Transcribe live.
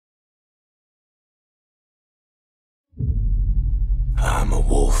I'm a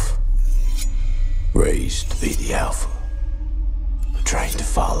wolf, raised to be the alpha, but trained to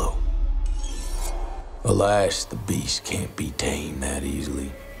follow. Alas, the beast can't be tamed that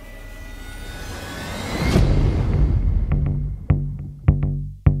easily.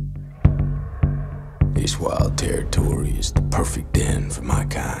 This wild territory is the perfect den for my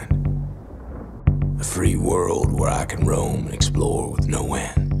kind. A free world where I can roam and explore with no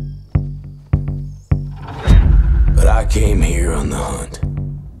end. But I came here on the hunt,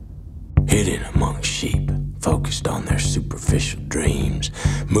 hidden among sheep, focused on their superficial dreams,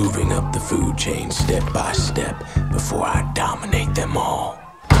 moving up the food chain step by step before I dominate them all.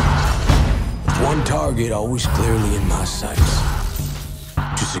 With one target always clearly in my sights: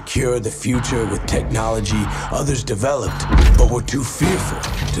 to secure the future with technology others developed but were too fearful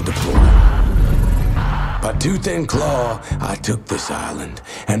to deploy. By tooth and claw, I took this island,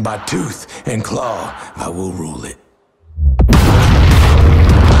 and by tooth and claw, I will rule it.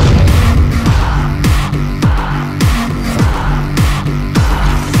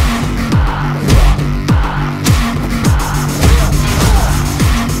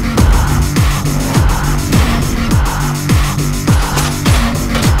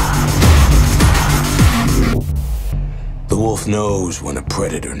 The wolf knows when a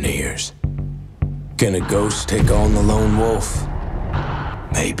predator nears. Can a ghost take on the lone wolf?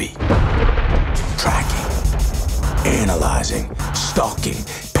 Maybe. Tracking, analyzing, stalking,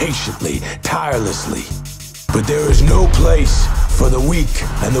 patiently, tirelessly. But there is no place for the weak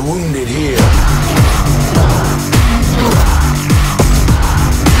and the wounded here.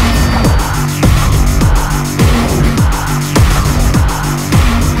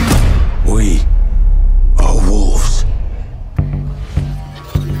 We are wolves.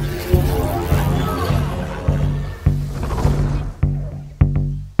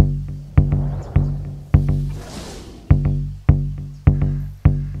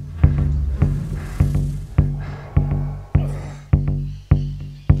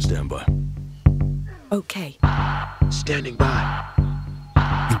 Stand by. Okay. Standing by.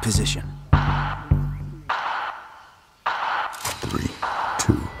 In position. 3,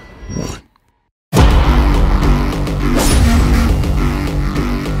 2, 1.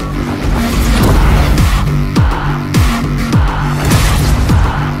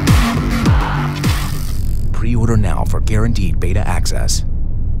 Pre-order now for guaranteed beta access.